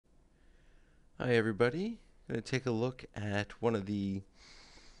Hi everybody. Going to take a look at one of the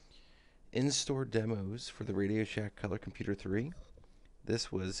in-store demos for the Radio Shack Color Computer 3.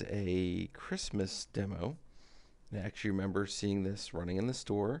 This was a Christmas demo. I actually remember seeing this running in the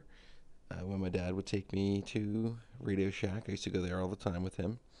store when my dad would take me to Radio Shack. I used to go there all the time with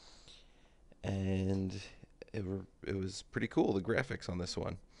him. And it was pretty cool, the graphics on this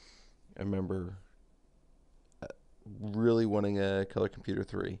one. I remember really wanting a Color Computer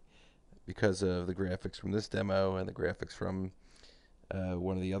 3 because of the graphics from this demo and the graphics from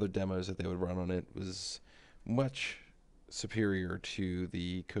one of the other demos that they would run on it was much superior to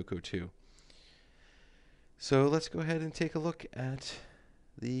the Coco 2. So let's go ahead and take a look at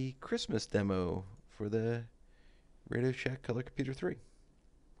the Christmas demo for the Radio Shack Color Computer 3.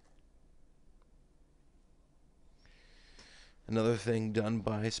 Another thing done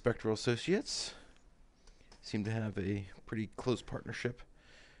by Spectral Associates. Seem to have a pretty close partnership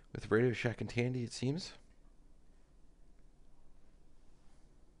with Radio Shack and Tandy, it seems.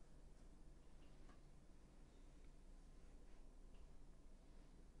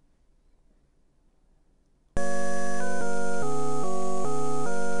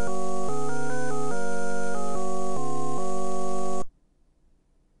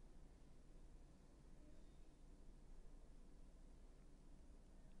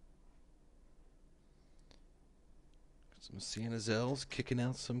 Some Santa's elves kicking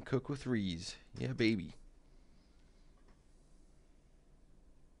out some Coco 3s. Yeah, baby.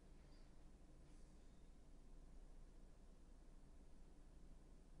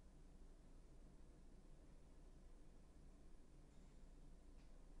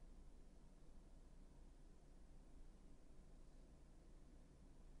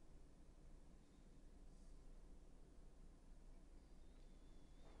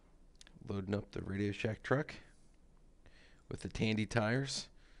 Loading up the Radio Shack truck with the Tandy tires.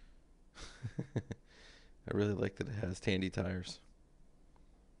 I really like that it has Tandy tires.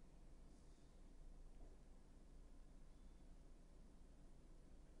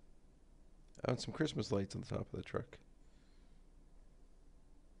 Oh, and some Christmas lights on the top of the truck.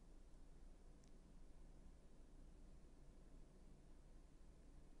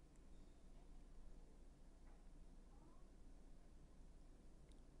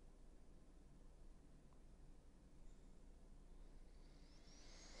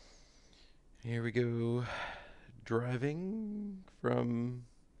 Here we go, driving from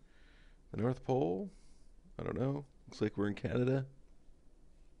the North Pole. I don't know. Looks like we're in Canada.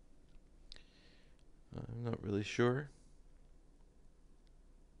 I'm not really sure.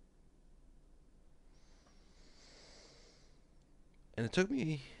 And it took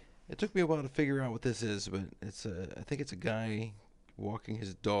me a while to figure out what this is, but I think it's a guy walking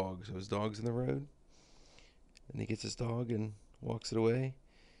his dog. So his dog's in the road, and he gets his dog and walks it away.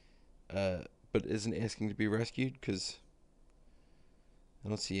 But isn't asking to be rescued because I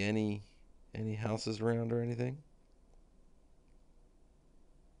don't see any houses around or anything.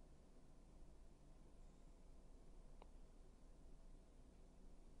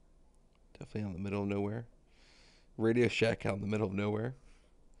 Definitely out in the middle of nowhere. Radio Shack out in the middle of nowhere.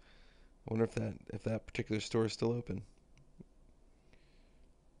 I wonder if that particular store is still open.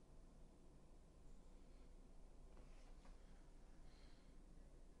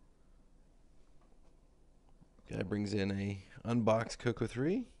 Guy brings in a unboxed Coco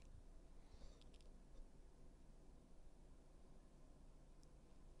 3.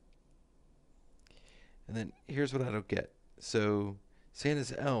 And then here's what I don't get. So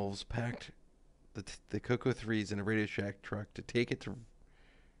Santa's elves packed the Coco 3s in a Radio Shack truck to take it to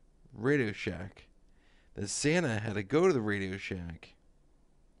Radio Shack. Then Santa had to go to the Radio Shack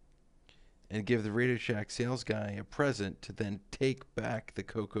and give the Radio Shack sales guy a present to then take back the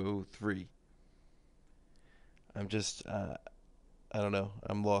Coco 3. I'm just, I don't know.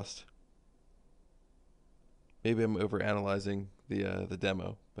 I'm lost. Maybe I'm overanalyzing the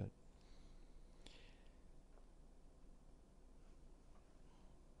demo, but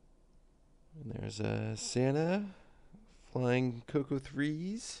and there's Santa flying Coco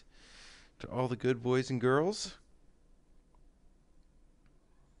 3s to all the good boys and girls.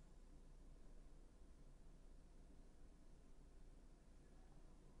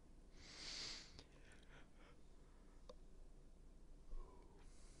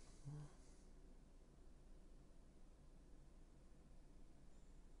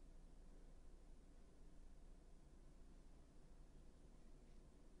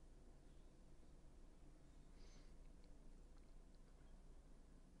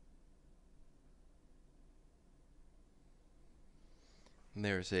 And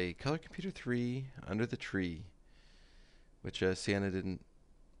there's a Color Computer 3 under the tree, which Santa didn't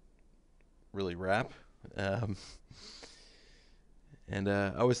really rap. Um, and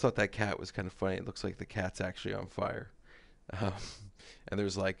I always thought that cat was kind of funny. It looks like the cat's actually on fire. Um, and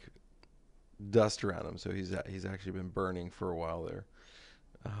there's like dust around him, so he's actually been burning for a while there.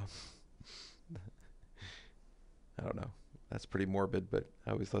 Um, I don't know. That's pretty morbid, but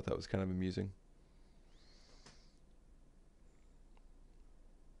I always thought that was kind of amusing.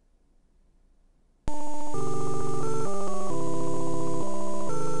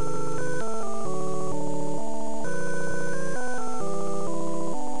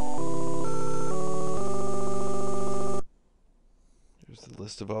 Here's the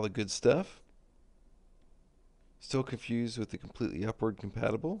list of all the good stuff. Still confused with the completely upward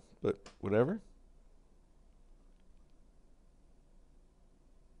compatible, but whatever.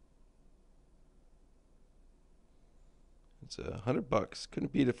 It's $100.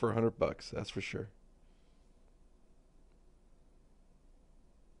 Couldn't beat it for $100, that's for sure.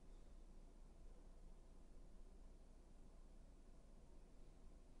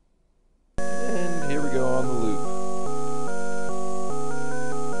 And here we go on the loop.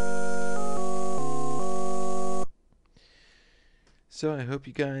 So I hope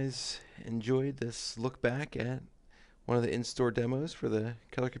you guys enjoyed this look back at one of the in-store demos for the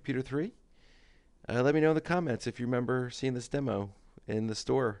Color Computer 3. Let me know in the comments if you remember seeing this demo in the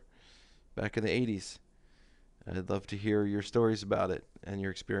store back in the 80s. I'd love to hear your stories about it and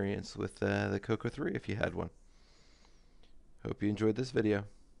your experience with the Coco 3 if you had one. Hope you enjoyed this video.